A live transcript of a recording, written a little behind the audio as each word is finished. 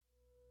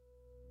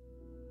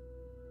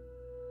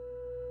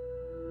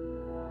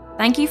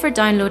Thank you for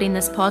downloading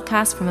this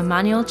podcast from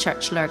Emmanuel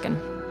Church Lurgan.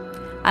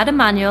 At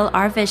Emmanuel,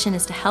 our vision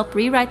is to help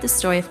rewrite the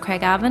story of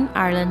Craigavon,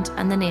 Ireland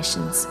and the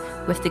nations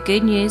with the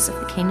good news of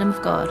the Kingdom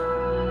of God.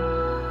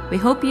 We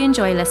hope you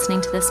enjoy listening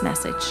to this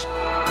message.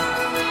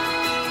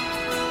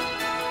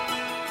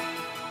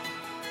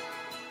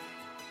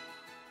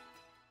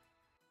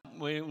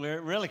 We're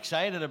real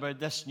excited about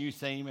this new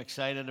theme,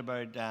 excited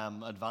about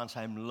Advance.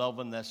 I'm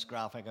loving this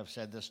graphic. I've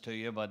said this to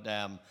you, but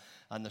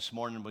and this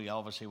morning we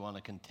obviously want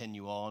to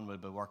continue on. We'll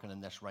be working on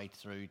this right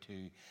through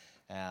to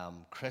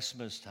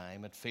Christmas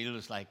time. It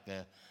feels like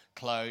the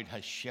cloud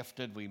has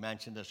shifted. We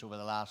mentioned this over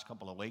the last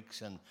couple of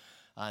weeks, and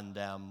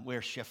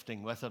we're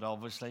shifting with it,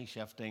 obviously,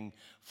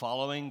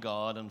 following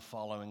God and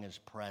following His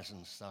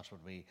presence. That's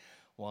what we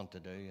want to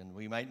do, and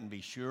we mightn't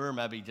be sure,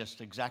 maybe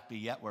just exactly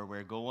yet where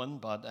we're going,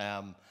 but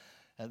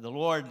the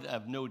Lord,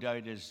 I've no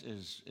doubt,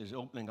 is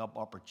opening up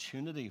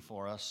opportunity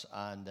for us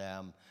and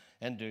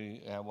into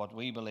what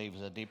we believe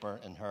is a deeper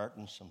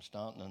inheritance. I'm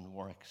starting in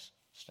Warwick's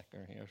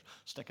sticker here,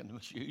 sticking to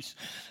my shoes.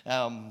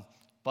 And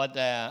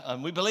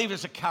we believe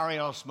it's a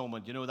kairos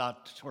moment. You know,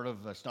 that sort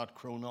of, it's not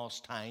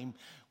chronos time,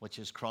 which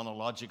is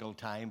chronological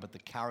time, but the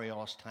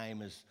kairos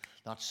time is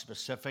that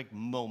specific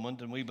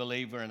moment. And we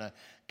believe we're in a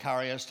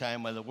kairos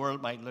time where the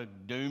world might look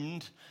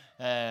doomed.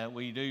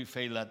 We do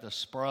feel that the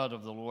Spirit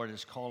of the Lord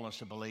is calling us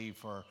to believe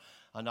for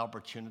an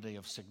opportunity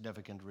of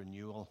significant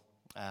renewal.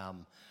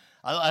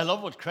 I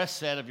love what Chris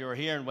said. If you were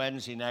here on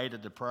Wednesday night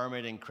at the prayer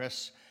meeting,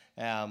 Chris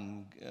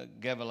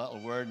gave a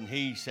little word, and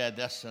he said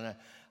this, and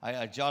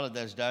I jotted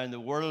this down. The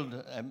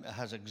world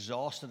has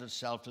exhausted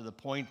itself to the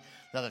point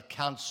that it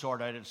can't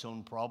sort out its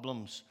own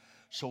problems.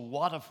 So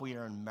what if we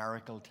are in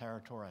miracle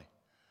territory?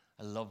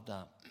 I love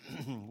that.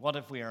 What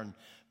if we are in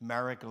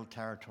miracle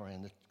territory?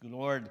 And the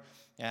Lord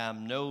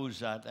knows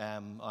that,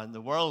 and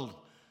the world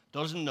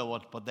doesn't know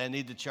it, but they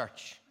need the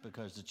church,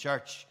 because the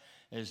church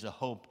is the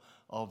hope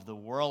of the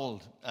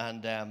world.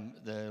 And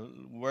the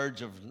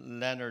words of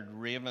Leonard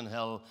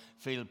Ravenhill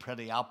feel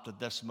pretty apt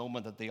at this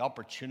moment, that the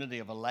opportunity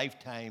of a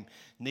lifetime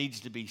needs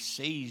to be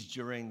seized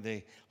during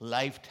the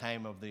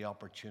lifetime of the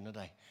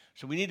opportunity.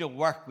 So we need to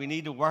work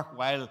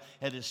while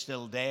it is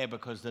still day,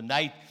 because the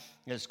night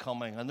is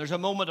coming. And there's a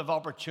moment of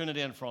opportunity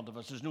in front of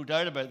us. There's no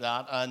doubt about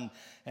that.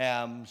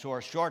 And so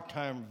our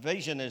short-term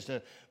vision is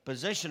to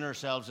position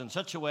ourselves in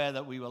such a way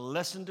that we will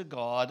listen to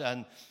God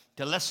and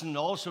to listen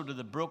also to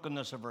the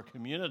brokenness of our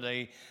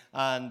community,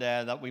 and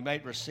that we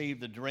might receive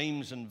the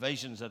dreams and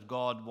visions that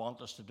God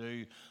wants us to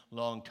do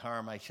long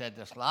term. I said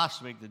this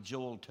last week, that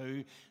Joel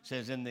 2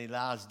 says in the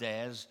last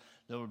days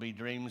there will be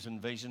dreams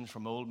and visions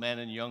from old men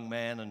and young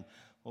men, and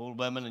old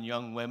women and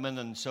young women.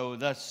 And so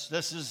this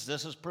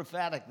is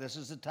prophetic. This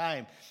is the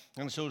time.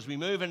 And so as we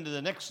move into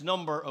the next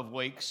number of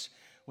weeks,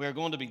 we're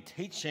going to be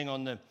teaching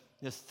on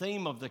the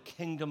theme of the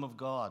kingdom of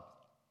God.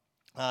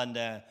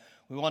 And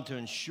we want to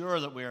ensure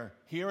that we're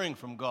hearing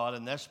from God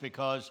in this,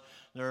 because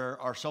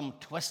there are some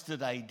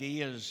twisted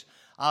ideas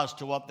as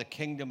to what the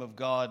kingdom of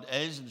God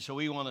is. And so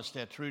we want to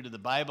stay true to the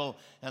Bible,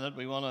 and that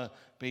we want to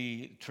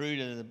be true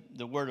to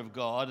the Word of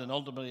God, and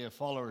ultimately as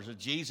followers of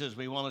Jesus,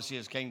 we want to see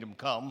His kingdom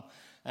come.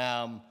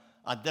 And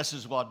this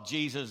is what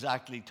Jesus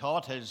actually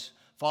taught His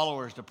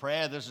followers to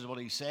pray. This is what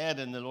He said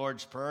in the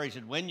Lord's Prayer. He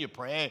said, when you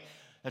pray,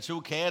 it's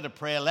okay to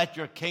pray, let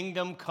your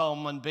kingdom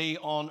come and be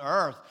on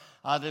earth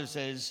as it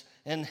is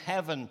in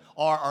heaven.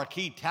 Or our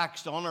key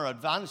text on our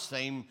advance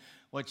theme,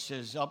 which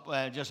is up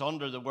just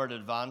under the word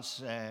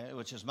advance,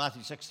 which is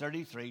Matthew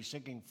 6:33,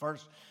 seeking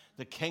first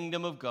the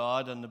kingdom of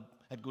God, and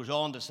it goes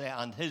on to say,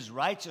 and His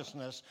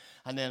righteousness,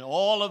 and then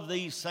all of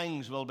these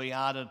things will be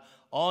added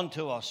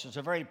onto us. It's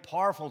a very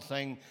powerful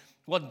thing.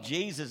 What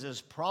Jesus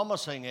is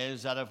promising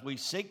is that if we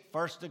seek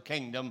first the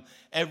kingdom,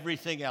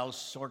 everything else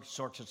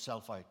sorts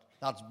itself out.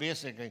 That's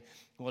basically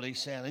what He's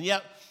saying. And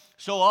yet,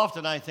 so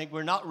often I think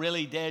we're not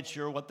really dead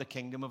sure what the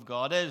kingdom of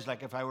God is.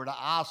 Like if I were to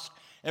ask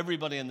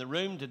everybody in the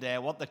room today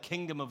what the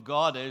kingdom of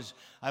God is,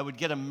 I would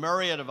get a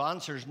myriad of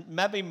answers,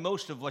 maybe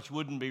most of which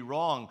wouldn't be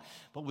wrong.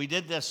 But we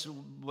did this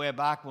way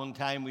back one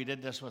time. We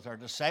did this with our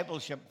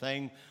discipleship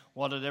thing.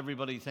 What did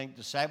everybody think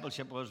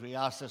discipleship was? We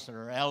asked this to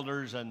our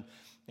elders and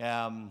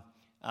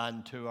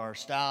to our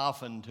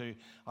staff and to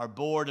our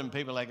board and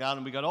people like that,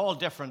 and we got all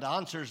different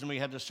answers, and we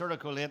had to sort of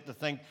collate to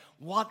think,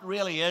 what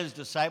really is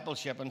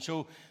discipleship? And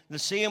so the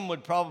same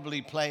would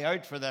probably play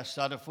out for this,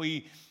 that if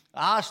we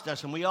ask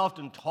this, and we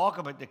often talk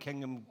about the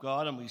kingdom of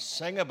God and we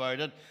sing about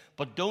it,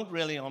 but don't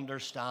really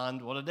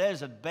understand what it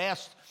is. At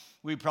best,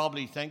 we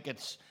probably think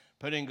it's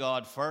putting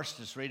God first,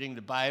 it's reading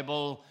the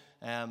Bible,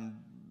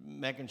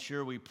 making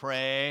sure we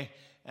pray,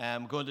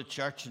 going to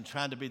church and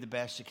trying to be the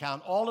best you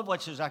can, all of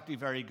which is actually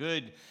very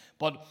good.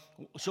 But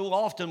so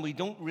often we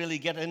don't really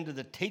get into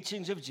the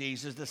teachings of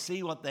Jesus to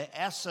see what the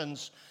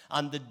essence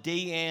and the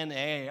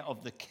DNA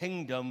of the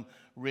kingdom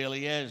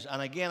really is. And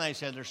again, I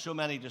said there's so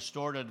many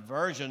distorted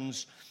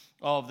versions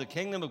of the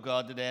kingdom of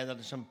God today that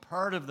it's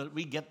imperative that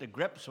we get to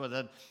grips with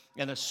it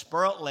in a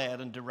spirit-led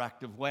and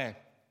directive way.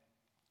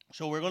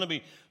 So we're going to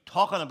be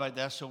talking about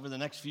this over the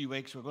next few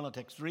weeks. We're going to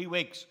take 3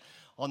 weeks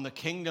on the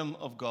kingdom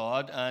of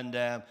God and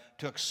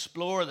to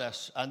explore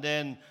this. And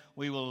then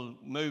we will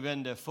move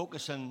into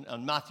focusing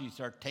on Matthew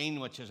 13,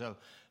 which is a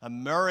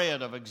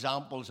myriad of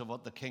examples of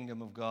what the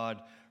kingdom of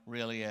God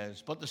really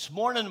is. But this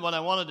morning, what I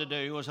wanted to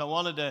do was I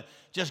wanted to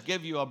just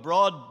give you a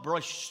broad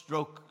brush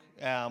stroke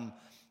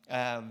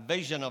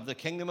vision of the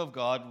kingdom of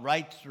God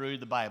right through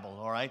the Bible,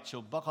 all right?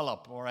 So buckle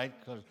up, all right?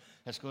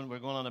 Because we're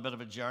going on a bit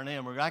of a journey,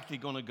 and we're actually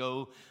going to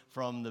go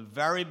from the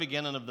very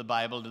beginning of the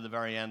Bible to the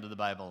very end of the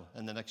Bible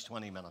in the next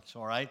 20 minutes,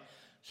 all right?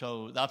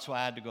 So that's why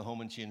I had to go home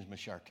and change my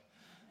shirt.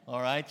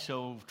 All right,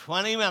 so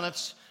 20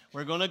 minutes,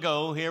 we're going to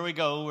go. Here we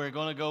go. We're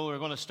going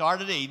to start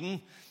at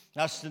Eden.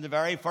 That's in the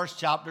very first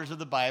chapters of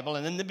the Bible.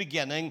 And in the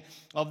beginning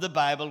of the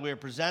Bible, we're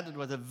presented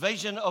with a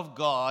vision of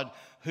God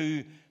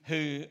who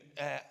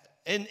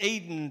in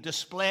Eden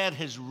displayed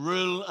his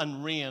rule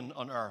and reign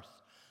on earth.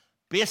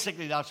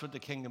 Basically, that's what the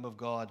kingdom of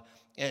God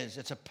is.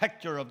 It's a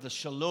picture of the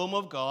shalom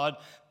of God,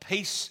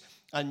 peace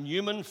and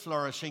human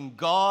flourishing,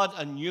 God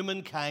and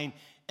humankind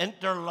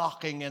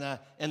interlocking in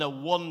a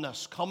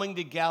oneness, coming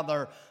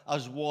together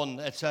as one.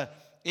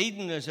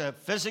 Eden is a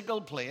physical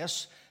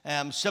place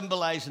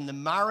symbolizing the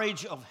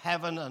marriage of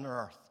heaven and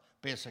earth.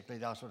 Basically,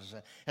 that's what it is.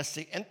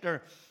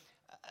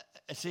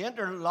 It's the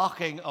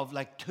interlocking of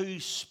like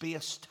two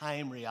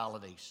space-time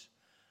realities.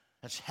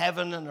 It's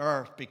heaven and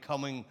earth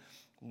becoming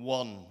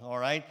one, all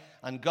right?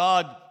 And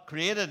God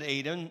created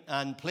Eden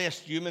and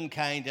placed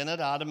humankind in it,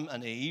 Adam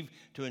and Eve,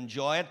 to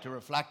enjoy it, to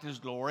reflect his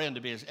glory, and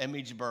to be his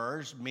image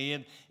bearers,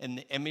 made in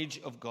the image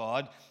of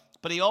God.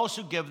 But he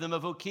also gave them a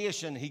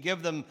vocation. He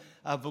gave them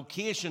a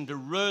vocation to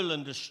rule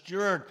and to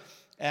steward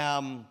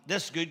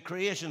this good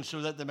creation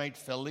so that they might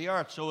fill the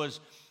earth. So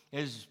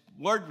his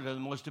word to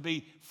them was to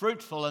be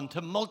fruitful and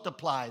to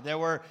multiply. They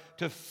were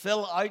to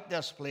fill out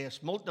this place,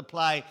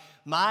 multiply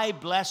my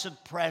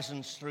blessed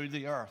presence through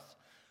the earth.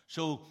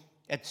 So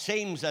it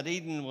seems that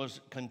Eden was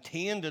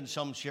contained in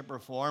some shape or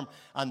form,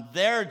 and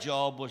their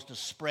job was to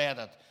spread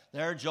it.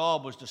 Their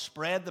job was to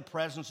spread the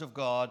presence of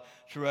God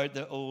throughout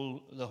the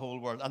whole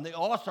world. And the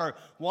author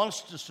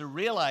wants us to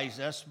realize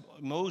this.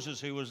 Moses,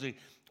 who was the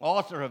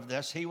author of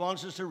this, he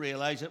wants us to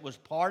realize it was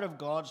part of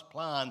God's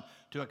plan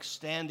to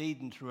extend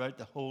Eden throughout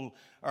the whole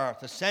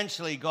earth.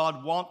 Essentially,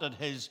 God wanted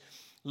his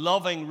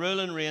loving rule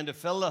and reign to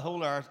fill the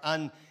whole earth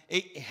and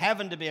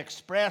heaven to be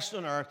expressed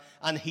on earth,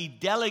 and he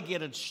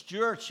delegated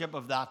stewardship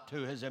of that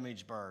to his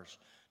image bearers,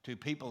 to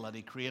people that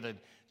he created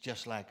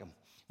just like him.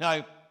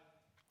 Now,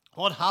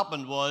 what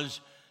happened was,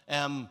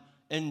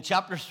 in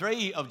chapter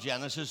 3 of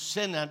Genesis,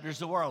 sin enters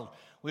the world.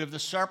 We have the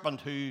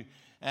serpent who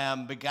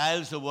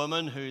beguiles the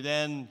woman, who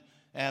then,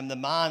 the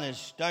man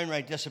is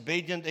downright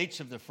disobedient,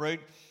 eats of the fruit,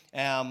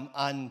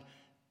 and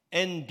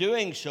in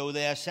doing so,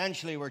 they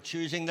essentially were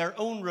choosing their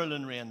own rule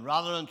and reign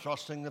rather than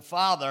trusting the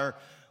Father.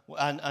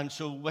 And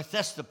so with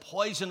this, the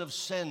poison of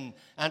sin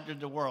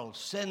entered the world.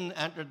 Sin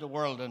entered the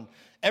world, and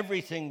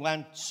everything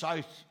went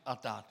south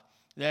at that.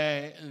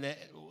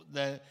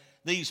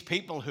 These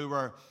people who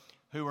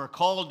were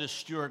called to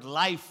steward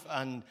life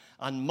and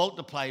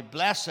multiply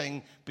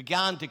blessing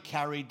began to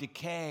carry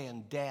decay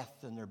and death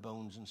in their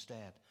bones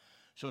instead.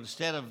 So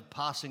instead of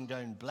passing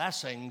down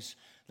blessings,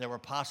 they were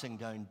passing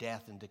down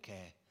death and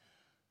decay.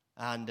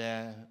 And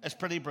it's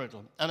pretty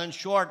brutal. And in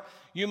short,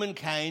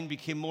 humankind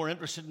became more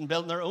interested in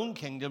building their own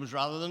kingdoms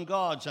rather than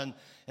God's. And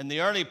in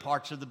the early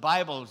parts of the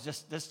Bible,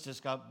 this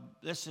just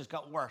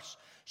got worse.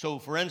 So,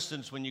 for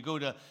instance, when you go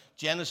to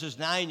Genesis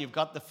 9, you've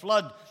got the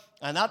flood.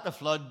 And at the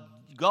flood,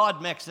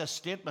 God makes this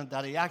statement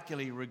that he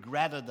actually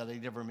regretted that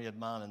he'd ever made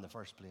man in the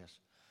first place.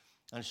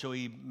 And so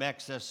he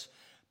makes this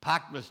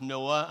pact with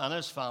Noah and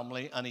his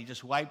family, and he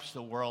just wipes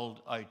the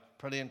world out.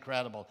 Pretty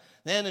incredible.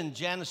 Then in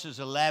Genesis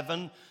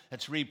 11,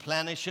 it's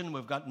replenishing.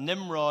 We've got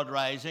Nimrod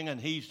rising,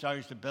 and he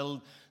starts to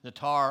build the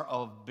Tower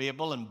of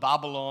Babel, and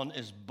Babylon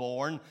is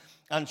born.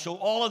 And so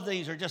all of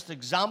these are just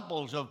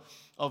examples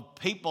of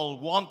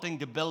people wanting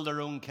to build their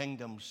own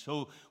kingdoms.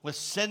 So with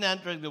sin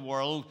entering the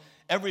world,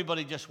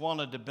 everybody just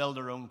wanted to build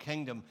their own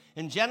kingdom.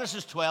 In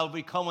Genesis 12,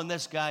 we come on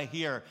this guy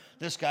here,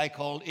 this guy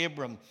called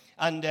Abram.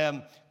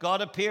 And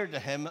God appeared to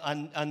him,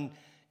 and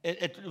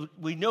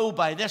we know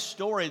by this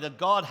story that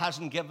God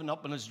hasn't given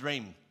up on his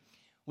dream.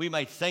 We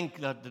might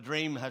think that the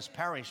dream has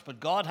perished,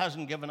 but God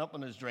hasn't given up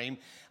on his dream,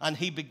 and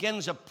he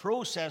begins a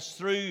process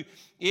through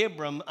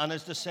Abram and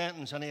his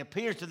descendants, and he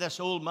appears to this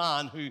old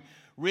man who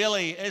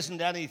really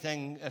isn't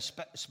anything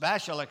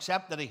special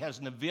except that he has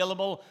an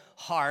available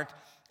heart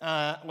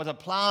with a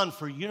plan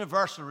for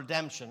universal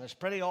redemption. It's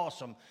pretty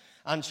awesome.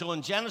 And so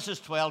in Genesis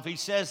 12, he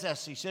says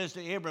this. He says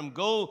to Abram,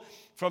 "Go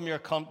from your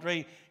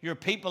country, your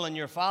people, and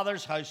your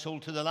father's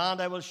household to the land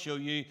I will show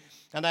you,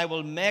 and I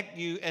will make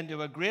you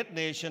into a great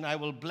nation. I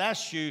will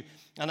bless you,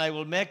 and I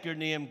will make your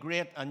name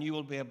great, and you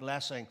will be a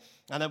blessing.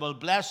 And I will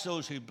bless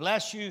those who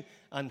bless you,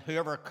 and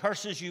whoever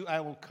curses you, I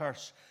will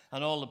curse.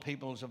 And all the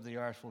peoples of the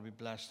earth will be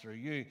blessed through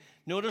you."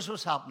 Notice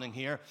what's happening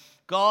here.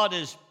 God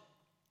is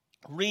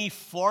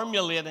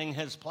reformulating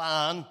his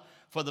plan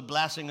for the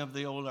blessing of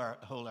the whole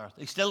earth.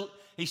 He's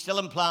still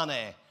in plan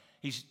A.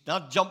 He's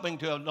not jumping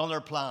to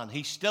another plan.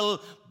 He's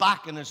still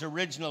back in his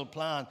original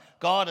plan.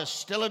 God has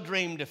still a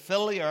dream to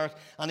fill the earth,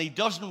 and he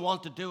doesn't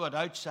want to do it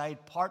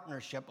outside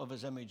partnership of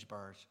his image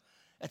bearers.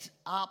 It's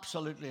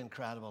absolutely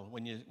incredible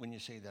when you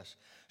see this.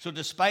 So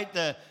despite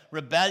the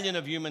rebellion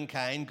of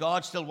humankind,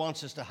 God still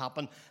wants this to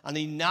happen, and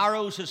he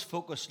narrows his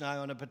focus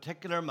now on a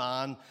particular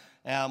man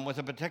with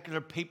a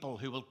particular people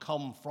who will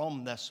come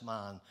from this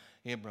man,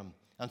 Abram.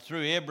 And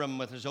through Abram,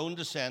 with his own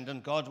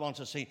descendant, God wants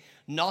to see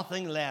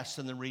nothing less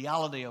than the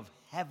reality of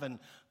heaven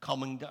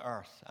coming to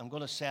earth. I'm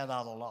going to say that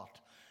a lot.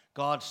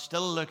 God's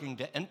still looking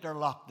to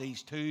interlock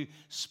these two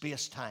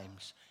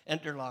space-times,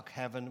 interlock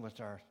heaven with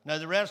earth. Now,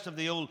 the rest of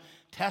the Old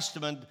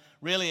Testament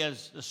really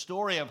is the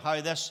story of how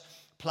this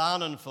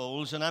plan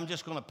unfolds, and I'm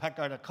just going to pick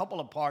out a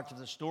couple of parts of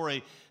the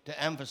story to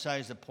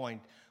emphasize the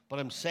point. But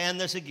I'm saying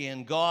this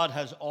again, God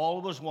has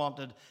always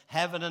wanted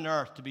heaven and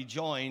earth to be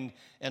joined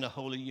in a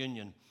holy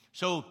union.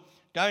 So,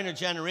 down a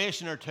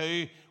generation or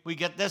two, we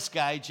get this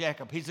guy,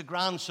 Jacob. He's the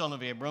grandson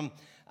of Abram,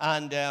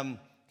 and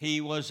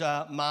he was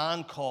a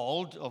man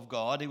called of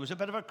God. He was a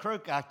bit of a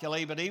crook,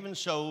 actually, but even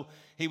so,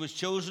 he was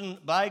chosen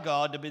by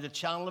God to be the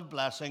channel of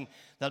blessing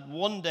that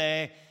one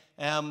day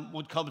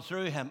would come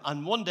through him.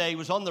 And one day, he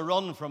was on the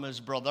run from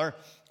his brother,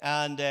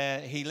 and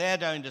he lay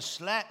down to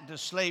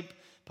sleep,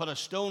 put a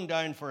stone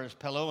down for his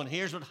pillow, and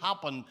here's what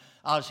happened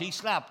as he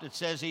slept. It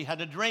says he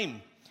had a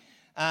dream.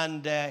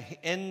 And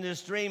in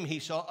this dream, he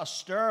saw a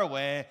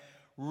stairway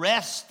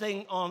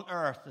resting on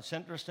earth. It's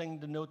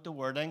interesting to note the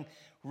wording,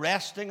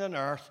 resting on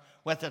earth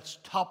with its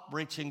top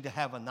reaching to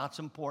heaven. That's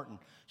important.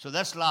 So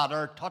this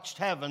ladder touched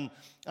heaven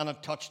and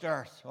it touched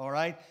earth, all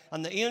right?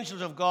 And the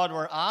angels of God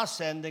were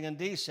ascending and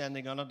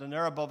descending on it, and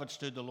there above it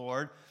stood the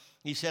Lord.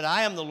 He said,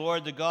 I am the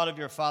Lord, the God of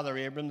your father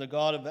Abram, the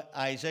God of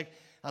Isaac,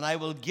 and I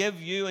will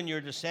give you and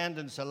your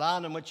descendants the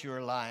land in which you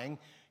are lying.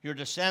 Your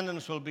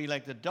descendants will be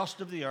like the dust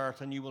of the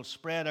earth, and you will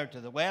spread out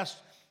to the west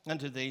and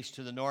to the east,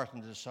 to the north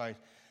and to the south.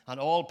 And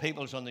all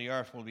peoples on the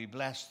earth will be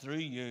blessed through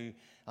you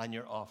and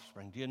your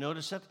offspring. Do you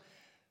notice it?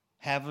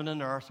 Heaven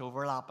and earth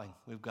overlapping.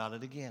 We've got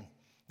it again.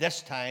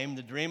 This time,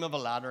 the dream of a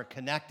ladder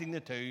connecting the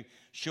two,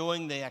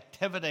 showing the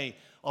activity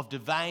of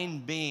divine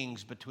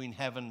beings between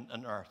heaven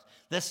and earth.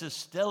 This is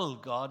still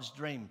God's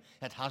dream.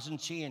 It hasn't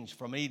changed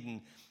from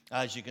Eden,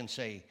 as you can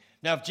see.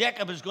 Now, if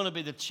Jacob is going to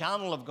be the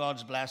channel of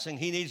God's blessing,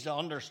 he needs to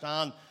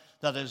understand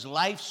that his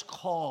life's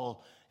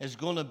call is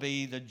going to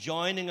be the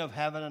joining of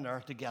heaven and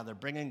earth together,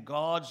 bringing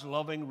God's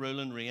loving rule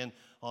and reign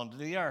onto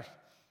the earth.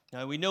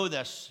 Now, we know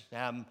this.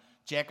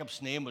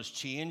 Jacob's name was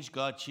changed.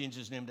 God changed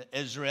his name to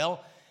Israel,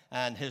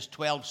 and his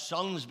 12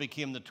 sons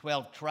became the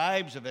 12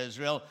 tribes of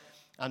Israel.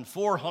 And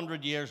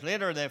 400 years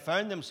later, they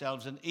found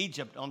themselves in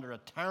Egypt under a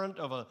tyrant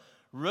of a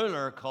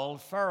ruler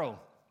called Pharaoh.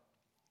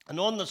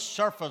 And on the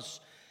surface,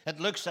 it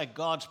looks like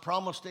God's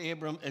promise to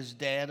Abram is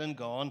dead and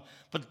gone,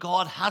 but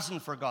God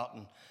hasn't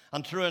forgotten.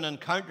 And through an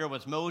encounter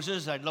with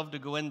Moses, I'd love to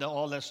go into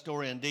all this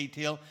story in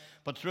detail,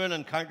 but through an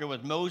encounter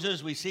with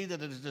Moses, we see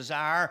that his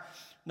desire,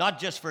 not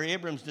just for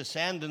Abram's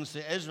descendants,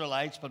 the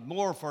Israelites, but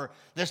more for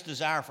this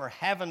desire for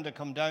heaven to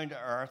come down to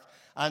earth.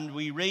 And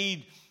we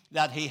read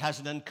that he has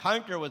an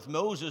encounter with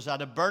Moses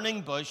at a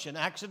burning bush in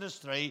Exodus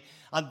 3,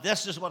 and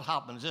this is what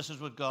happens. This is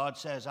what God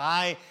says.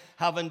 I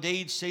have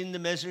indeed seen the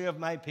misery of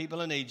my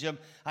people in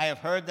Egypt. I have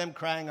heard them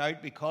crying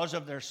out because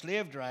of their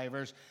slave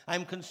drivers.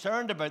 I'm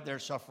concerned about their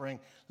suffering.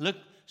 Look,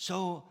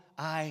 so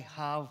I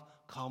have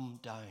come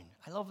down.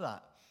 I love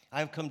that. I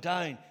have come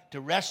down to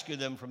rescue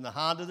them from the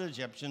hand of the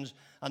Egyptians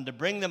and to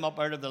bring them up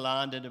out of the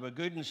land into a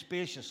good and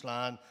spacious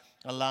land,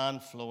 a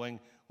land flowing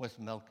with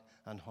milk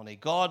and honey.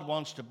 God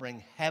wants to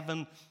bring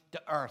heaven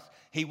to earth.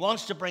 He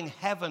wants to bring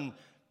heaven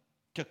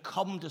to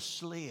come to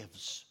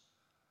slaves.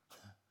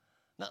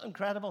 Isn't that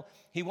incredible?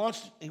 He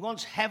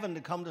wants heaven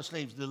to come to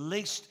slaves, the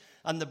least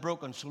and the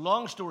broken. So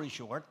long story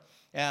short,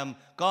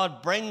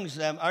 God brings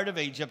them out of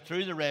Egypt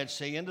through the Red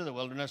Sea into the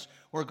wilderness,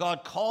 where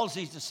God calls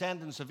these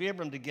descendants of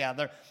Abram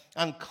together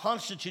and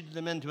constituted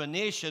them into a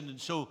nation, and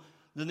so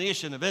the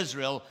nation of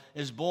Israel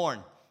is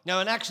born. Now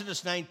in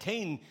Exodus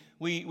 19,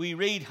 we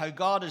read how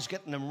God is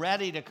getting them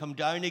ready to come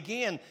down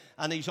again,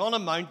 and he's on a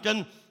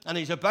mountain and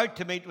he's about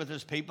to meet with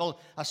his people,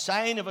 a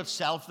sign of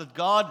itself that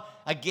God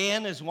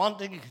again is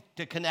wanting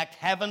to connect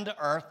heaven to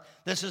earth.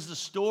 This is the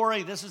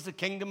story, this is the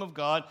kingdom of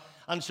God.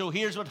 And so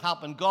here's what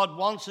happened. God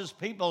wants his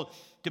people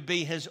to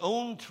be his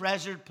own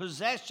treasured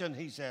possession,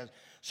 he says,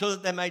 so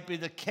that they might be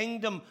the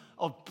kingdom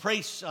of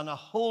priests and a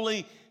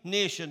holy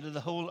nation to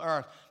the whole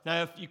earth.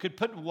 Now, if you could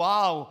put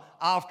wow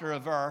after a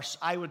verse,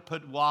 I would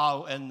put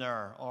wow in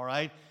there, all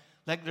right?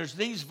 Like there's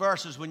these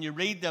verses, when you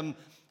read them,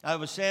 I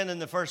was saying in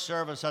the first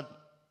service that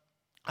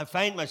I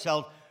find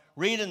myself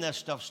reading this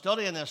stuff,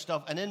 studying this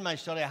stuff, and in my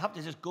study I have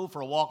to just go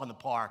for a walk in the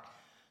park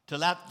to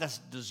let this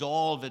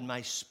dissolve in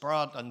my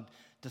spirit and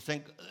to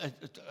think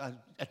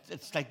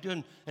it's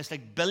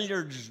like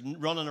billiards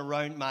running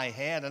around my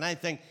head. And I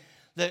think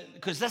that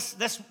because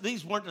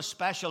these weren't a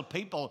special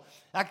people.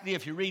 Actually,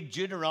 if you read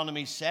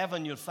Deuteronomy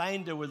 7, you'll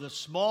find they were the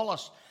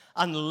smallest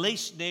and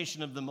least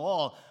nation of them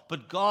all.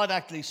 But God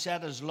actually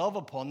set his love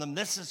upon them.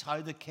 This is how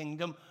the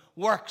kingdom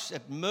works,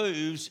 it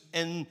moves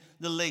in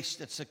the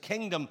least. It's a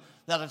kingdom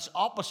that is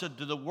opposite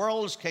to the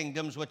world's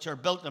kingdoms, which are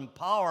built in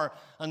power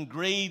and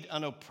greed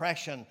and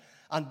oppression.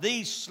 And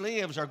these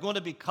slaves are going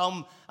to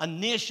become a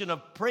nation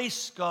of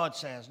priests, God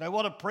says. Now,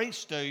 what do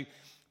priests do?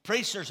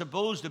 Priests are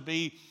supposed to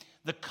be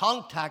the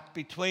contact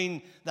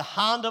between the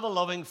hand of a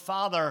loving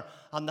father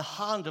and the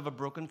hand of a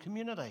broken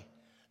community.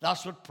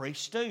 That's what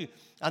priests do.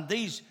 And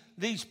these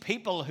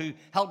people who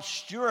help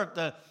steward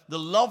the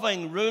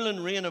loving rule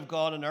and reign of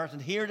God on earth.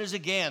 And here it is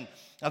again,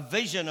 a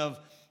vision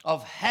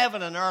of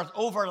heaven and earth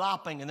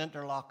overlapping and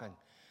interlocking.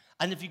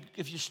 And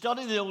if you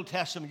study the Old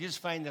Testament, you just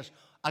find this.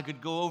 I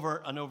could go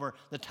over and over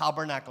the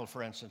tabernacle,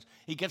 for instance.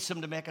 He gets them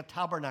to make a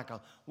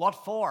tabernacle.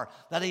 What for?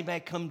 That he may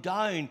come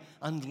down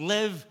and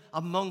live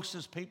amongst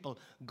his people.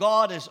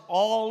 God is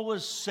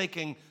always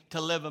seeking to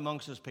live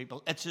amongst his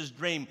people. It's his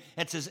dream.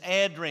 It's his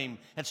A dream.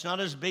 It's not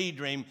his B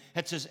dream.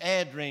 It's his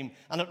A dream.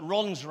 And it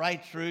runs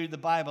right through the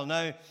Bible.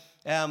 Now,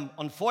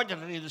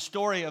 unfortunately, the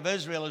story of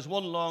Israel is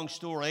one long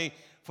story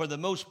for the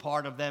most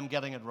part of them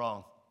getting it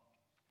wrong.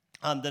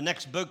 And the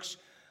next books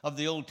of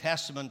the Old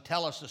Testament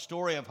tell us the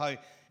story of how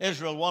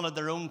Israel wanted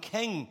their own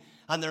king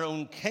and their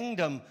own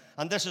kingdom.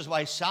 And this is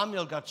why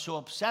Samuel got so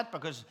upset,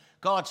 because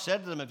God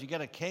said to them, if you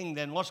get a king,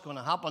 then what's going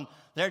to happen?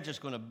 They're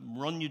just going to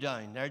run you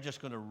down. They're just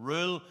going to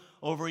rule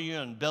over you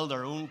and build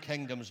their own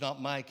kingdoms,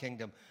 not my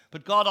kingdom.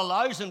 But God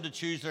allows them to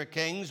choose their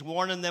kings,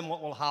 warning them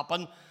what will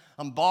happen,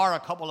 and bar a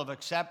couple of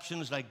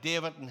exceptions like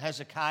David and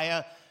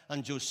Hezekiah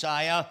and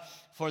Josiah.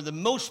 For the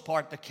most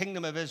part, the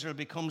kingdom of Israel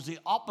becomes the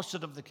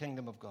opposite of the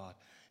kingdom of God.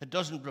 It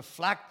doesn't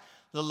reflect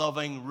the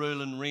loving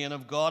rule and reign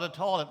of God at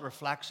all. It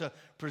reflects a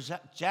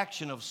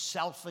projection of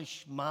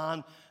selfish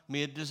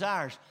man-made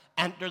desires.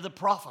 Enter the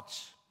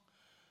prophets.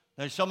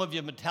 Now, some of you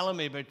have been telling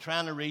me about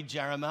trying to read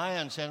Jeremiah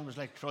and saying it was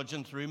like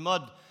trudging through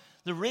mud.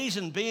 The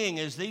reason being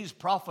is these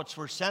prophets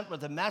were sent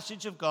with the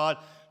message of God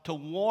to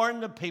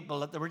warn the people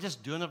that they were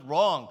just doing it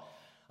wrong.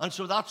 And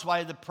so that's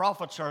why the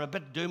prophets are a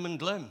bit doom and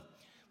gloom,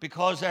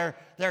 because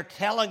they're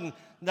telling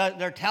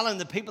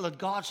the people that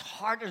God's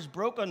heart is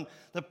broken.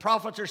 The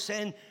prophets are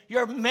saying,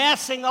 you're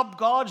messing up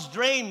God's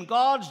dream.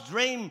 God's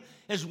dream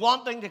is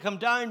wanting to come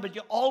down, but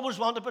you always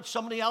want to put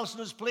somebody else in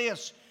his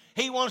place.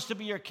 He wants to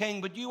be your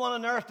king, but you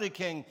want an earthly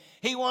king.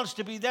 He wants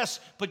to be this,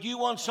 but you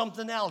want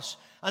something else.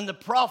 And the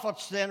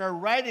prophets then are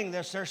writing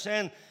this. They're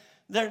saying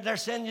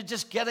you're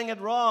just getting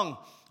it wrong.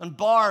 And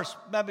bars,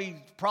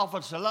 maybe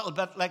prophets a little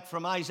bit like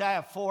from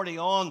Isaiah 40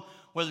 on,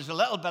 where there's a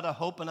little bit of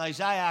hope. And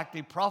Isaiah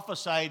actually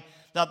prophesied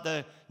that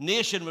the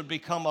nation would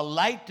become a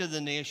light to the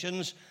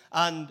nations.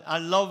 And I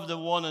love the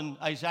one in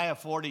Isaiah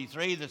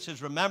 43 that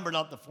says, remember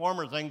not the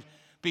former things,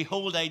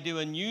 behold, I do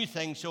a new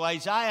thing. So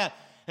Isaiah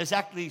is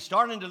actually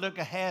starting to look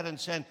ahead and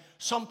saying,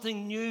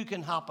 something new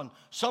can happen.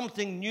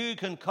 Something new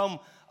can come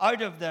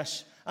out of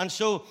this. And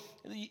so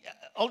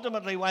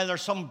ultimately, while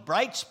there's some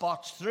bright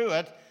spots through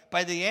it,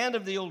 by the end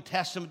of the Old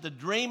Testament, the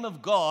dream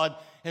of God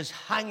is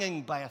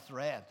hanging by a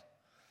thread.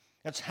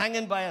 It's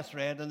hanging by a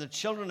thread, and the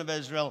children of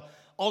Israel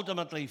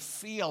ultimately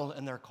fail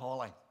in their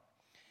calling.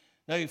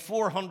 Now,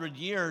 400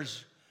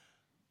 years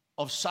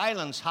of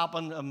silence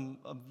happened,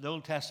 the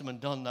Old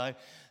Testament done now.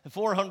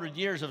 400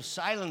 years of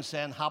silence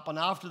then happened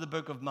after the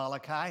book of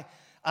Malachi.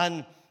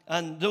 And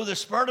though the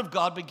Spirit of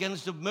God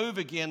begins to move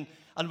again,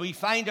 and we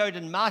find out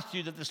in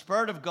Matthew that the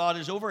Spirit of God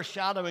is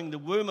overshadowing the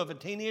womb of a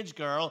teenage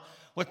girl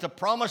with the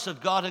promise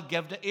that God had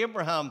given to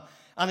Abraham.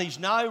 And he's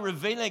now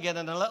revealing it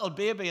in a little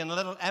baby and a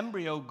little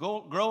embryo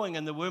growing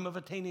in the womb of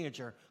a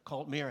teenager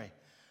called Mary.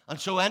 And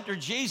so enter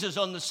Jesus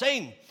on the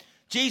scene.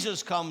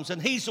 Jesus comes,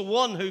 and he's the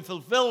one who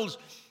fulfills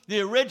the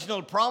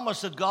original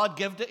promise that God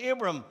gave to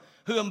Abram,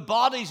 who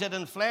embodies it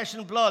in flesh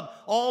and blood.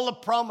 All the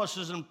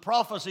promises and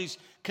prophecies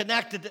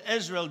connected to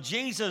Israel.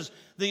 Jesus,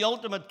 the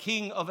ultimate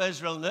king of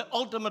Israel, the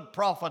ultimate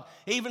prophet,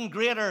 even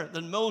greater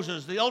than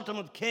Moses, the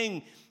ultimate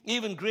king,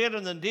 even greater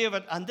than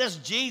David. And this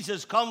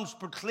Jesus comes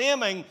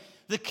proclaiming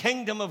the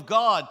kingdom of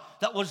God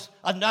that was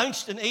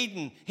announced in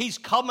Eden. He's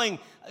coming,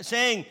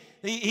 saying,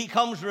 he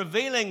comes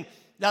revealing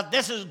that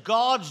this is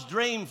God's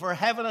dream for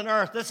heaven and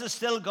earth. This is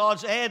still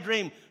God's A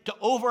dream, to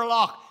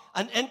overlock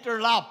and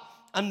interlap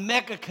and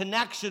make a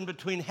connection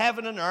between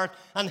heaven and earth.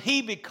 And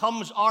he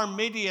becomes our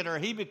mediator.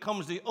 He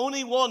becomes the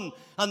only one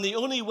and the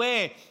only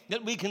way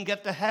that we can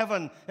get to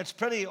heaven. It's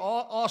pretty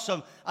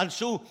awesome. And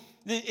so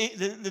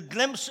the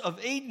glimpse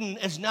of Eden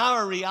is now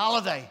a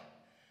reality,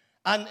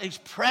 and it's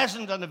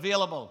present and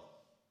available.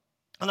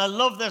 And I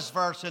love this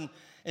verse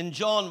in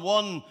John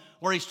 1,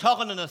 where he's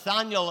talking to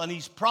Nathanael, and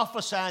he's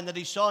prophesying that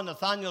he saw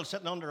Nathanael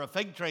sitting under a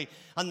fig tree.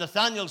 And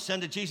Nathanael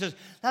said to Jesus,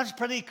 that's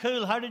pretty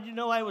cool. How did you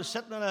know I was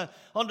sitting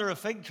under a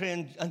fig tree?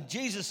 And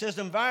Jesus says,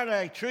 in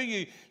verily,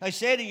 I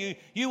say to you,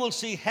 you will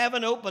see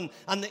heaven open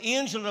and the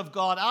angel of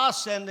God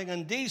ascending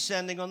and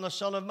descending on the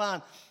Son of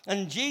Man.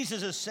 And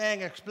Jesus is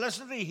saying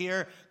explicitly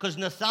here, because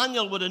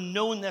Nathanael would have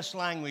known this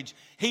language.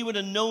 He would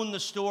have known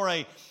the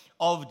story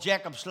of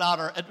Jacob's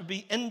ladder. It would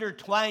be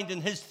intertwined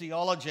in his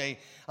theology.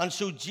 And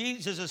so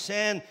Jesus is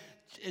saying,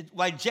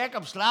 while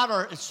Jacob's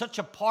ladder is such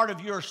a part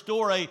of your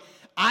story,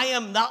 I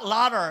am that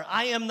ladder.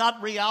 I am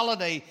that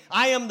reality.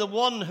 I am the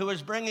one who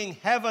is bringing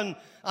heaven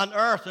and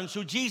earth. And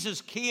so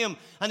Jesus came,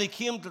 and he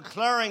came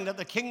declaring that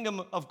the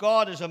kingdom of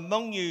God is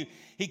among you.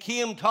 He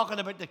came talking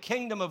about the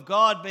kingdom of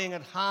God being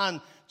at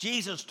hand.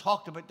 Jesus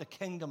talked about the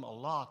kingdom a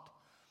lot.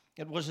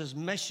 It was his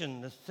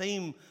mission, the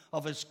theme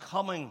of his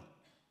coming.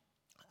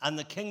 And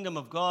the kingdom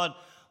of God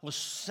was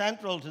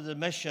central to the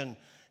mission.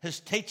 His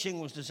teaching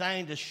was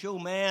designed to show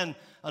men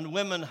and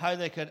women how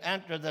they could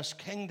enter this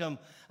kingdom.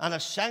 And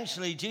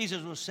essentially,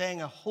 Jesus was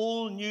saying a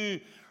whole new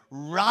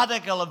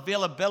radical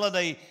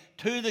availability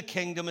to the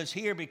kingdom is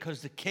here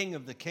because the king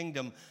of the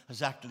kingdom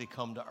has actually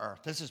come to earth.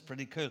 This is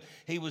pretty cool.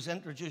 He was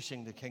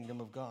introducing the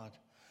kingdom of God.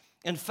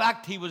 In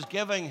fact, he was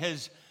giving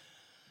his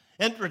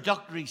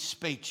introductory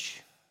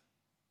speech.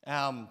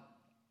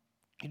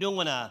 You know,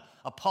 when a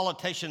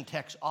politician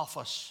takes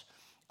office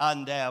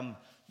and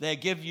they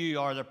give you,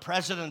 or the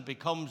president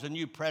becomes a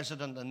new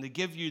president, and they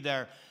give you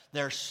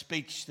their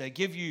speech. They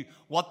give you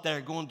what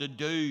they're going to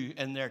do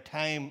in their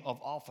time of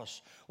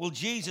office. Well,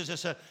 Jesus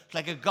is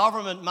like a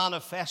government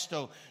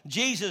manifesto.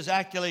 Jesus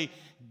actually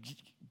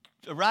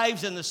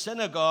arrives in the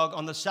synagogue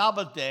on the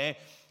Sabbath day.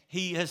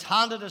 He has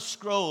handed a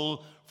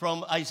scroll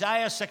from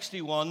Isaiah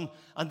 61,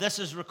 and this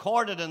is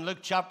recorded in Luke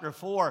chapter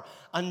 4.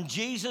 And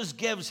Jesus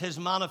gives his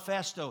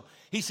manifesto.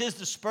 He says,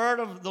 the Spirit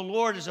of the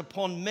Lord is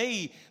upon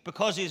me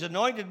because he has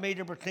anointed me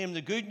to proclaim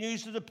the good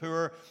news to the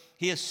poor.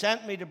 He has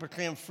sent me to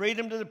proclaim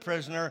freedom to the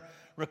prisoner,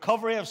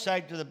 recovery of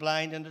sight to the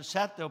blind, and to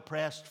set the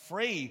oppressed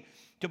free,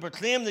 to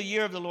proclaim the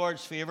year of the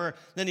Lord's favor.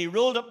 Then he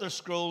rolled up the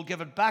scroll,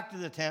 gave it back to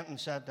the tent, and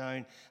sat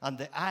down. And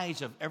the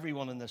eyes of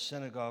everyone in the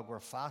synagogue were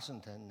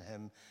fastened on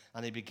him.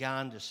 And he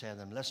began to say to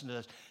them, listen to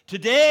this.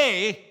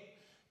 Today,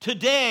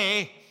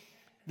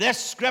 this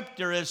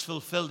scripture is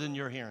fulfilled in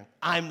your hearing.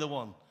 I'm the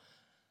one.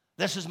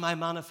 This is my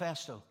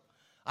manifesto.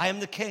 I am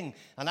the king,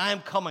 and I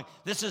am coming.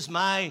 This is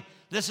my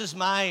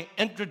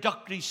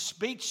introductory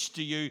speech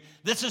to you.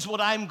 This is what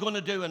I'm going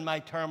to do in my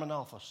term in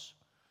office.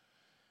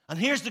 And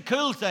here's the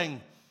cool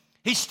thing.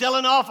 He's still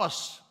in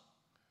office.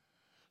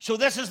 So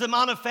this is the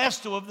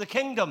manifesto of the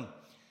kingdom.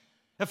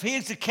 If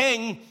he's the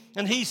king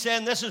and he's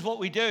saying this is what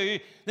we do,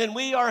 then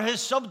we are his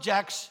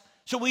subjects,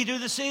 so we do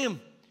the same.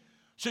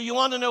 So you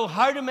want to know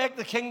how to make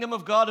the kingdom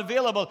of God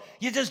available,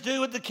 you just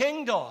do what the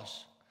king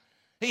does.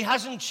 He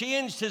hasn't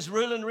changed his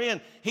rule and reign.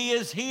 He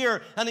is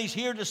here, and he's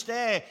here to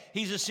stay.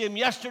 He's the same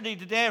yesterday,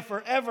 today,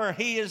 forever.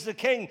 He is the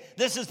king.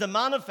 This is the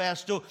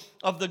manifesto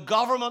of the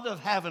government of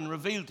heaven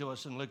revealed to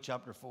us in Luke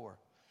chapter 4.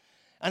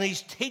 And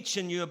he's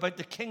teaching you about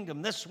the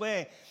kingdom this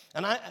way.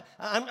 And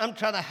I'm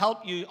trying to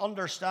help you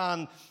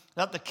understand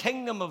that the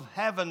kingdom of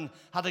heaven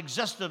had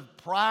existed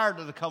prior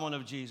to the coming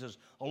of Jesus,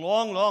 a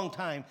long, long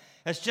time.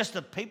 It's just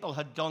that people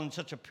had done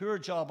such a poor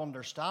job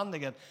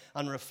understanding it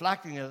and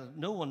reflecting it that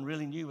no one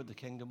really knew what the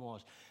kingdom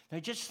was. Now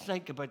just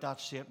think about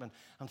that statement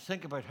and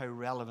think about how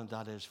relevant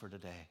that is for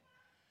today.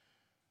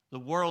 The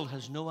world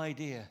has no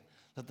idea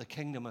that the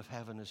kingdom of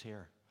heaven is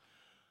here.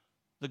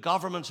 The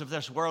governments of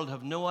this world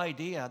have no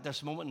idea at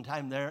this moment in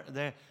time.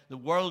 The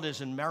world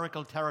is in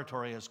miracle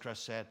territory, as Chris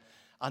said,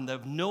 and they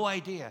have no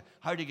idea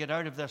how to get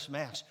out of this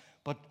mess.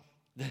 But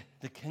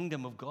the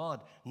kingdom of God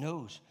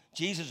knows.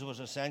 Jesus was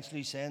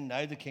essentially saying,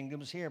 now the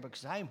kingdom is here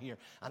because I'm here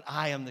and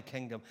I am the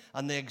kingdom.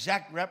 And the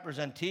exact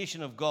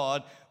representation of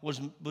God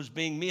was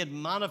being made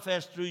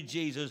manifest through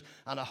Jesus,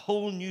 and a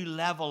whole new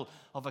level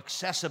of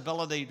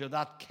accessibility to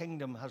that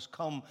kingdom has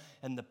come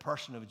in the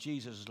person of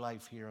Jesus'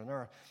 life here on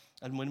earth.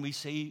 And when we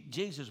see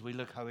Jesus, we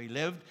look how he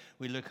lived,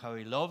 we look how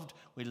he loved,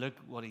 we look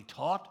what he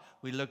taught,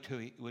 we look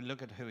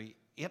at who he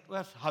ate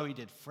with, how he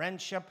did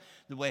friendship,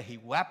 the way he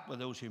wept with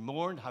those who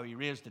mourned, how he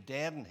raised the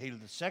dead and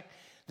healed the sick.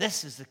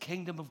 This is the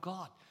kingdom of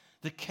God.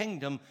 The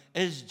kingdom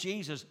is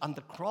Jesus, and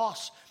the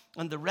cross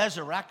and the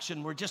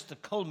resurrection were just the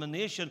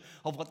culmination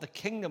of what the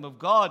kingdom of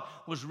God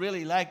was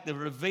really like. They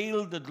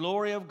revealed the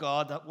glory of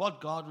God, that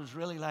what God was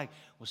really like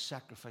was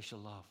sacrificial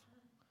love.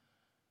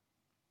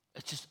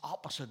 It's just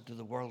opposite to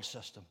the world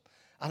system.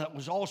 And it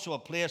was also a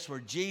place where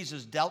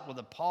Jesus dealt with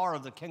the power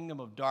of the kingdom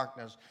of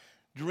darkness,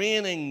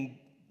 draining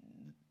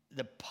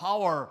the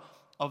power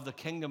of the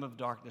kingdom of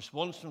darkness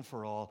once and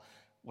for all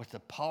with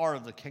the power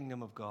of the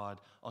kingdom of God,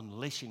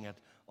 unleashing it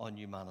on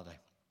humanity.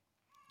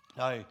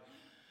 Now,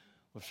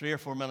 with 3 or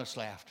 4 minutes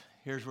left,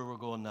 here's where we're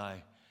going now.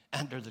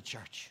 Enter the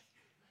church.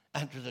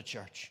 Enter the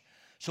church.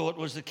 So it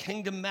was the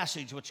kingdom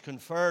message which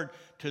conferred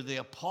to the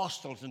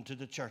apostles and to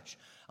the church.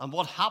 And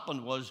what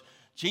happened was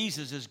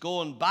Jesus is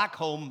going back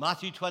home,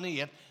 Matthew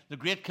 28, the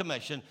Great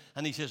Commission,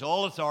 and he says,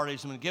 all authority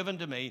has been given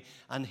to me,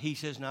 and he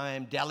says, now I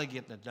am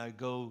delegating it, now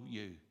go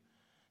you.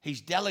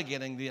 He's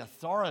delegating the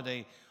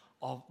authority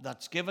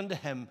that's given to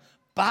him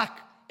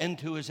back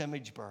into his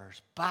image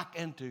bearers, back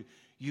into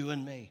you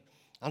and me.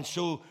 And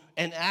so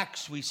in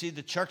Acts, we see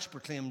the church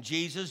proclaim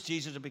Jesus.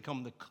 Jesus had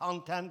become the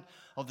content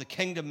of the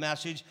kingdom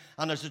message.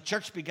 And as the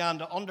church began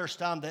to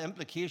understand the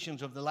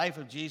implications of the life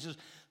of Jesus,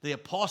 the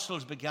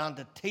apostles began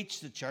to teach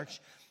the church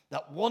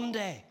that one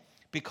day,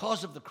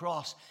 because of the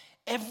cross,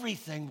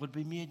 everything would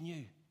be made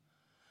new.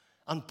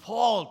 And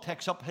Paul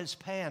takes up his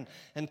pen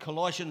in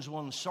Colossians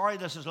 1. Sorry,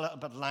 this is a little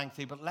bit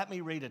lengthy, but let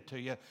me read it to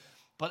you.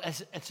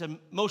 But it's a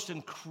most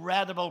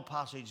incredible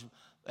passage,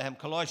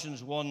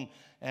 Colossians 1,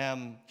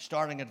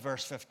 starting at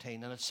verse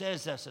 15. And it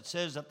says this. It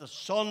says that the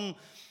Son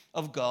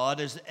of God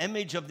is the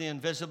image of the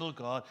invisible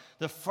God,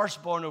 the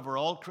firstborn over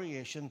all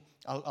creation.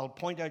 I'll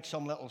point out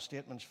some little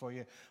statements for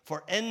you.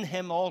 For in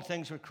him all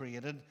things were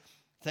created,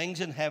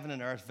 things in heaven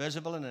and earth,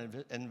 visible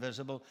and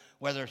invisible,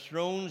 whether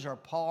thrones or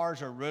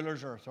powers or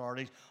rulers or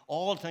authorities,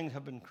 all things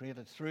have been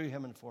created through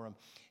him and for him.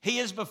 He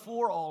is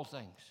before all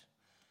things.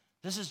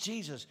 This is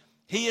Jesus.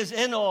 He is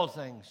in all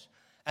things.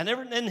 And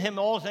in him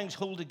all things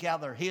hold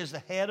together. He is the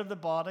head of the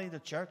body, the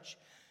church.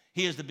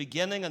 He is the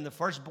beginning and the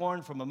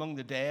firstborn from among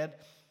the dead,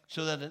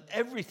 so that in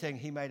everything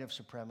he might have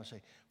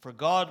supremacy. For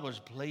God was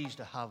pleased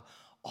to have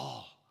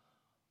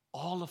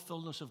all the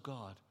fullness of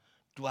God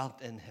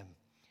dwelt in him,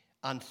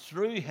 and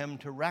through him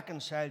to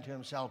reconcile to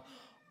himself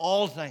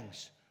all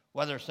things,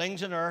 whether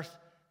things in earth,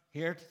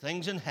 here,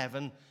 things in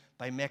heaven,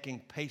 by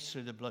making peace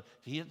through the blood.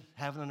 Do you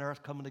heaven and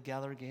earth coming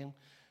together again?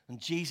 And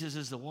Jesus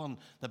is the one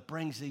that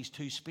brings these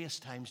two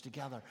space-times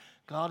together.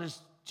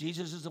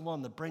 Jesus is the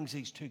one that brings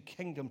these two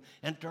kingdoms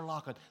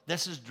interlocking.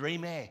 This is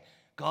dream A.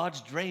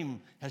 God's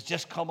dream has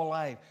just come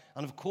alive.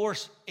 And of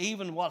course,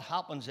 even what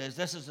happens is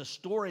this is the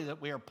story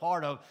that we are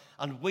part of,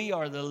 and we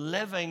are the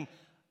living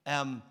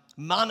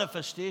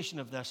manifestation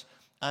of this.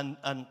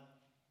 And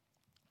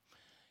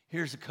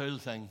here's the cool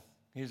thing.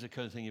 Here's the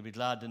cool thing you'll be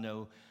glad to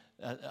know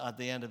at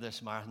the end of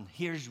this marathon.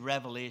 Here's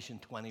Revelation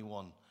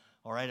 21.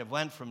 All right, it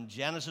went from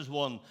Genesis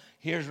 1.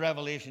 Here's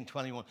Revelation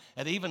 21.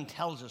 It even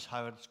tells us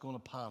how it's going to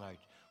pan out.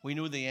 We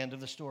know the end of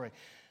the story.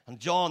 And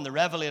John, the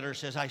Revelator,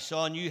 says, I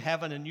saw a new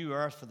heaven and new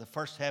earth, for the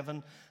first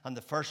heaven and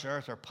the first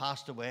earth are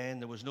passed away, and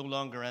there was no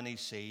longer any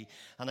sea.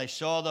 And I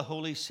saw the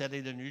holy city,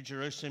 the new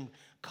Jerusalem,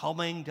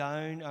 coming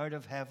down out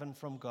of heaven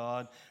from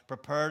God,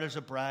 prepared as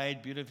a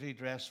bride, beautifully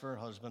dressed for her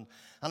husband.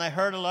 And I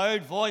heard a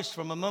loud voice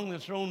from among the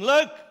throne,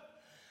 look,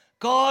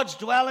 God's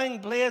dwelling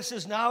place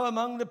is now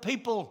among the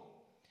people,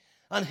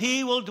 and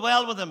he will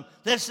dwell with them.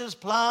 This is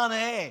plan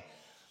A.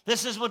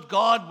 This is what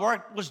God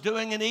was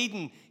doing in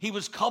Eden. He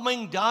was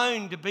coming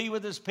down to be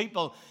with his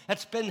people.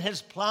 It's been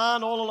his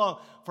plan all along.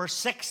 For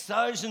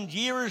 6,000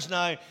 years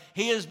now,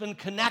 he has been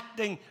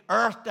connecting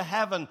earth to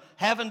heaven,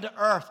 heaven to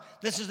earth.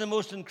 This is the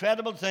most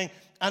incredible thing.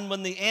 And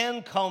when the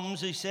end comes,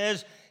 he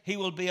says, he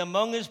will be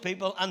among his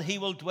people, and he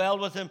will dwell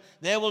with them.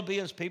 They will be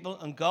his people,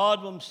 and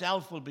God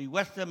himself will be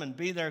with them and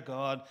be their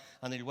God,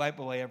 and he'll wipe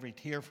away every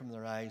tear from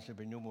their eyes. There'll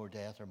be no more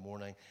death or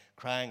mourning,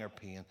 crying or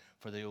pain,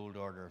 for the old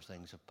order of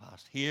things have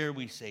passed. Here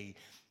we see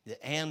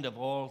the end of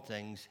all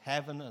things.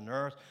 Heaven and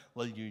earth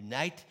will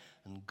unite,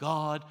 and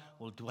God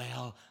will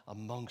dwell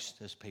amongst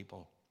his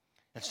people.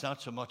 It's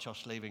not so much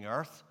us leaving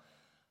earth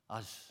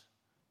as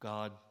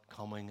God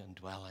coming and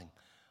dwelling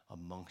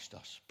amongst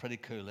us. Pretty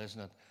cool,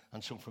 isn't it?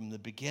 And so from the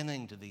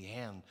beginning to the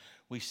end,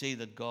 we see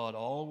that God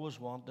always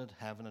wanted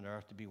heaven and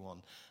earth to be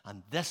one.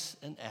 And this,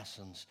 in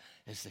essence,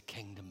 is the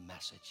kingdom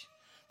message.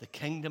 The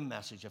kingdom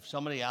message. If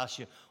somebody asks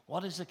you,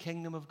 what is the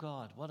kingdom of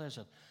God? What is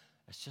it?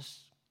 It's just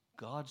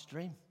God's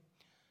dream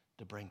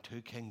to bring two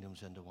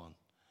kingdoms into one.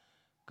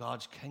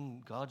 God's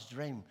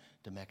dream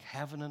to make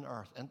heaven and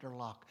earth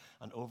interlock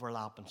and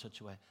overlap in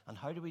such a way. And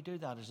how do we do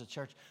that as a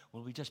church?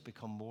 Well, we just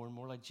become more and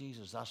more like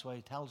Jesus. That's why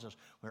he tells us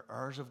we're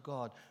heirs of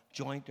God,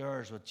 joint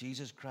heirs with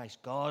Jesus Christ,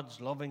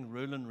 God's loving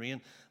rule and reign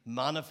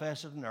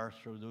manifested in earth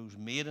through those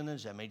made in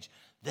his image.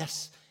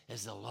 This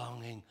is the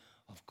longing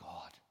of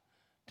God,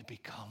 to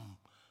become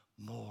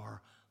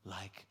more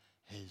like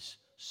his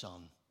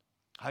Son.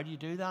 How do you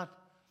do that?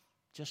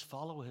 Just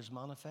follow his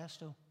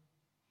manifesto.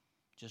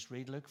 Just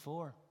read Luke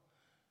 4.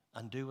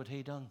 And do what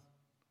he done.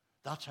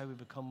 That's how we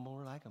become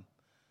more like him.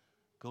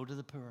 Go to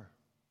the poor.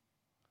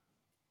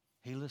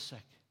 Heal the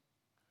sick.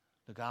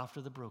 Look after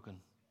the broken.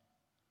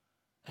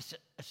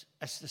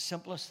 It's the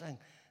simplest thing.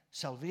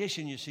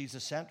 Salvation, you see, is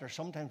the center.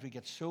 Sometimes we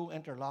get so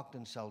interlocked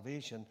in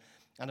salvation,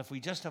 and if we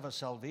just have a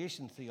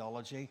salvation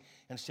theology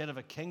instead of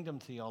a kingdom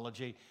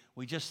theology,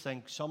 we just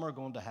think some are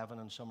going to heaven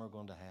and some are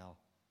going to hell.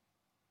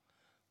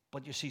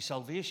 But you see,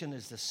 salvation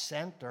is the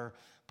center,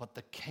 but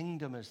the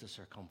kingdom is the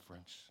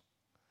circumference.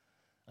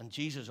 And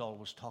Jesus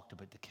always talked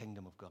about the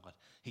kingdom of God.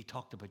 He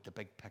talked about the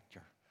big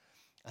picture.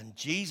 And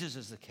Jesus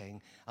is the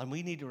king, and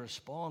we need to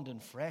respond in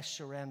fresh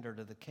surrender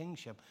to the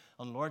kingship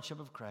and lordship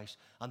of Christ.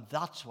 And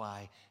that's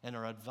why in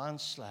our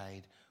advanced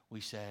slide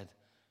we said,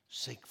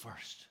 seek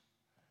first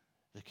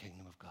the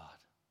kingdom of God.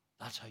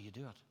 That's how you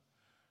do it.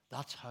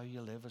 That's how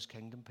you live as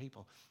kingdom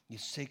people. You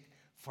seek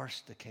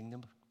first the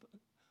kingdom.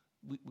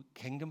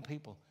 Kingdom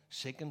people,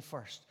 seeking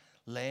first,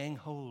 laying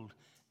hold,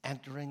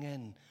 entering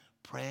in,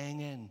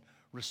 praying in,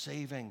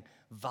 receiving,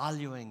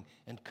 valuing,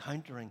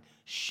 encountering,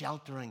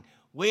 sheltering.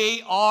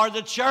 We are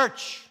the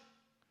church.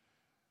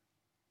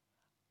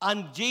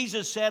 And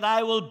Jesus said,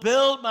 I will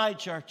build my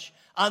church,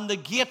 and the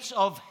gates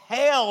of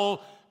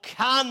hell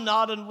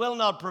cannot and will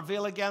not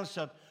prevail against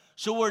it.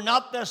 So we're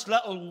not this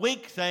little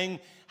weak thing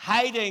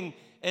hiding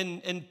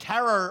in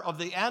terror of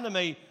the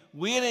enemy.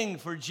 waiting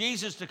for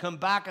Jesus to come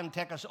back and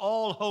take us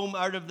all home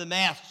out of the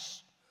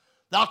mess.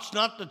 That's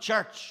not the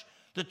church.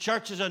 The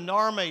church is an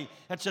army.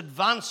 It's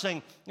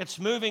advancing. It's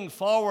moving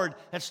forward.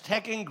 It's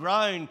taking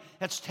ground.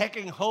 It's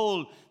taking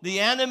hold. The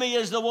enemy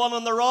is the one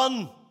on the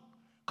run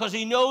because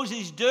he knows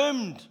he's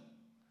doomed.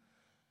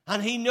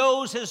 And he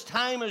knows his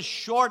time is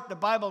short. The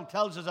Bible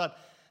tells us that.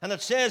 And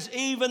it says,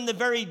 even the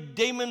very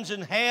demons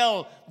in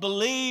hell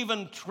believe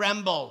and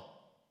tremble.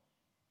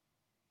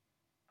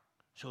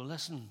 So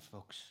listen,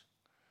 folks.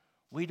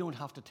 We don't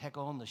have to take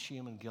on the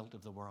shame and guilt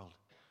of the world.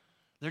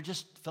 They're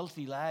just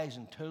filthy lies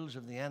and tools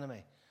of the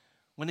enemy.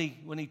 When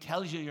he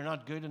tells you you're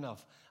not good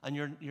enough and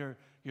you're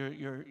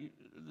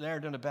they're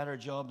doing a better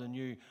job than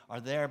you, or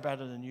they're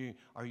better than you,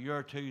 or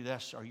you're to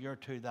this, or you're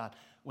to that,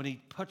 when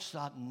he puts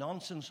that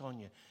nonsense on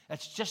you,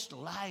 it's just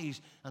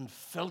lies and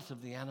filth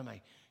of the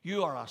enemy.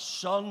 You are a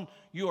son,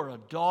 you are a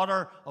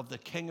daughter of the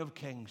King of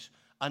Kings.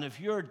 And if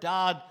your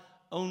dad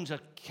owns a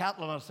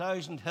cattle on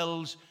 1,000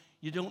 hills,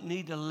 you don't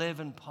need to live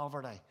in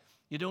poverty.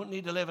 You don't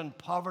need to live in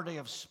poverty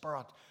of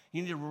spirit.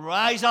 You need to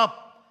rise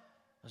up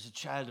as a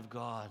child of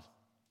God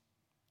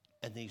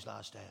in these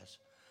last days.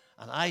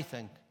 And I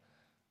think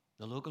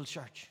the local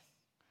church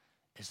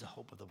is the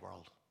hope of the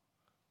world.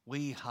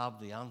 We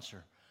have the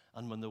answer.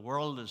 And when the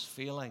world is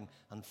failing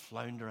and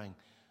floundering,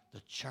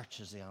 the church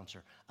is the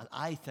answer. And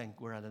I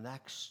think we're at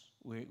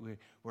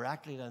we're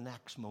actually at a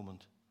next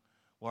moment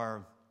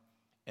where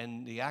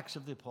in the Acts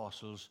of the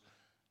Apostles,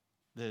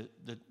 the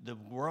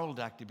world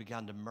actually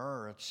began to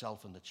mirror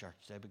itself in the church.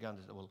 They began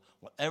to say, well,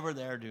 whatever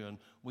they're doing,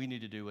 we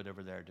need to do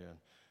whatever they're doing.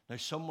 Now,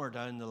 somewhere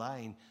down the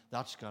line,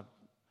 that's got,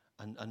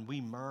 and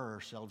we mirror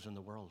ourselves in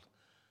the world.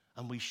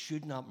 And we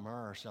should not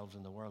mirror ourselves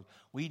in the world.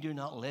 We do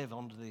not live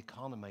under the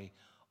economy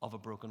of a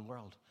broken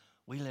world.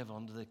 We live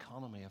under the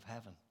economy of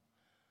heaven.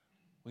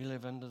 We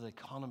live under the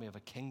economy of a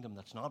kingdom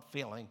that's not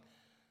failing,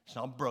 it's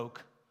not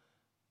broke,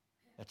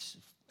 it's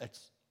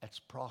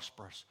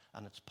prosperous,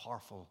 and it's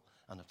powerful,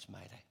 and it's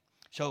mighty.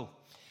 So,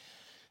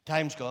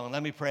 time's gone.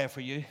 Let me pray for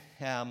you.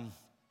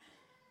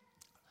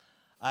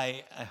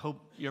 I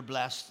hope you're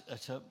blessed.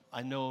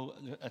 I know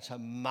it's a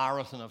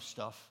marathon of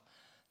stuff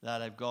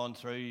that I've gone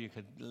through. You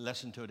could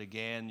listen to it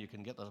again. You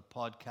can get the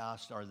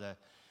podcast or the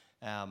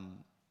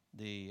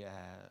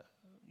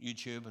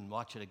YouTube and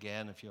watch it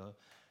again if you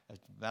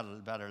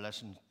better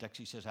listen.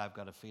 Dixie says I've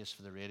got a face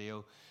for the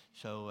radio,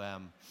 so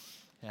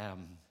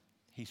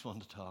he's one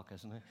to talk,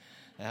 isn't he?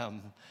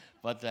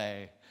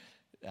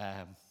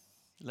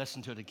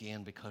 Listen to it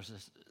again,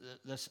 because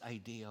this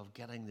idea of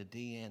getting the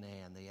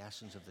DNA and the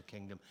essence of the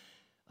kingdom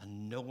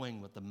and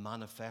knowing what the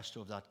manifesto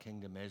of that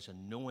kingdom is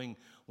and knowing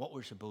what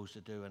we're supposed to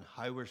do and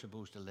how we're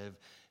supposed to live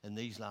in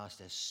these last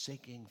days,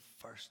 seeking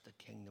first the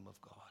kingdom of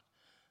God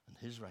and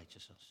his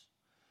righteousness,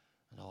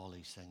 and all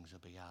these things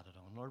will be added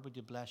on. Lord, would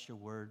you bless your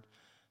word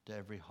to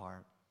every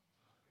heart?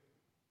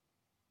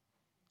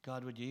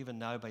 God, would you even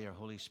now by your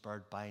Holy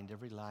Spirit bind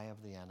every lie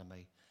of the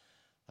enemy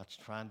that's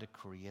trying to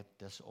create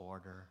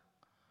disorder,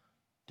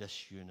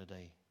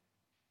 disunity,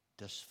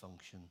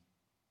 dysfunction.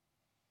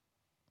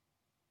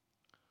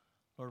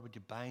 Lord, would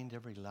you bind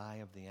every lie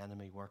of the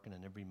enemy working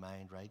in every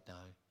mind right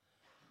now?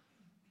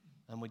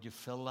 And would you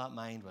fill that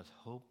mind with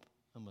hope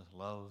and with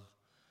love,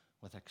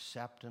 with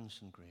acceptance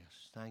and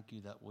grace? Thank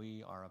you that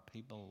we are a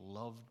people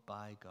loved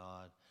by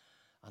God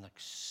and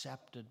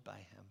accepted by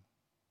him.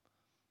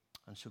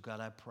 And so, God,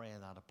 I pray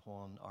that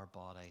upon our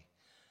body.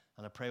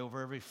 And I pray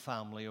over every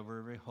family, over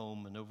every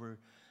home, and over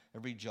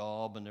every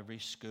job and every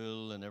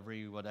school and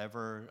every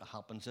whatever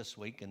happens this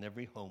week in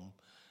every home.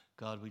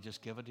 God, we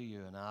just give it to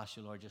you and ask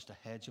you, Lord, just to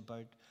hedge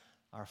about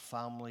our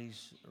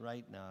families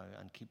right now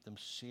and keep them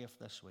safe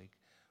this week.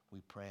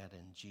 We pray it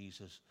in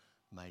Jesus'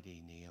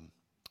 mighty name.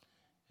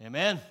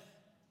 Amen.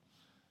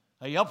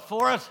 Are you up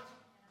for it?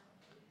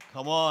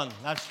 Come on,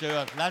 let's do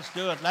it. Let's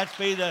do it. Let's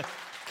be the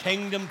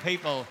kingdom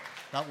people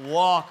that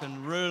walk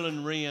and rule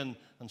and reign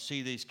and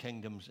see these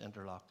kingdoms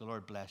interlock. The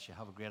Lord bless you.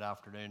 Have a great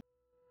afternoon.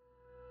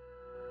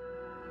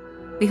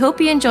 We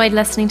hope you enjoyed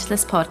listening to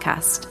this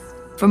podcast.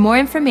 For more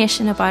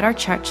information about our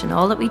church and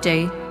all that we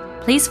do,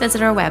 please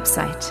visit our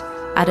website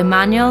at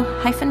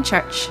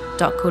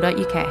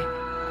emmanuel-church.co.uk.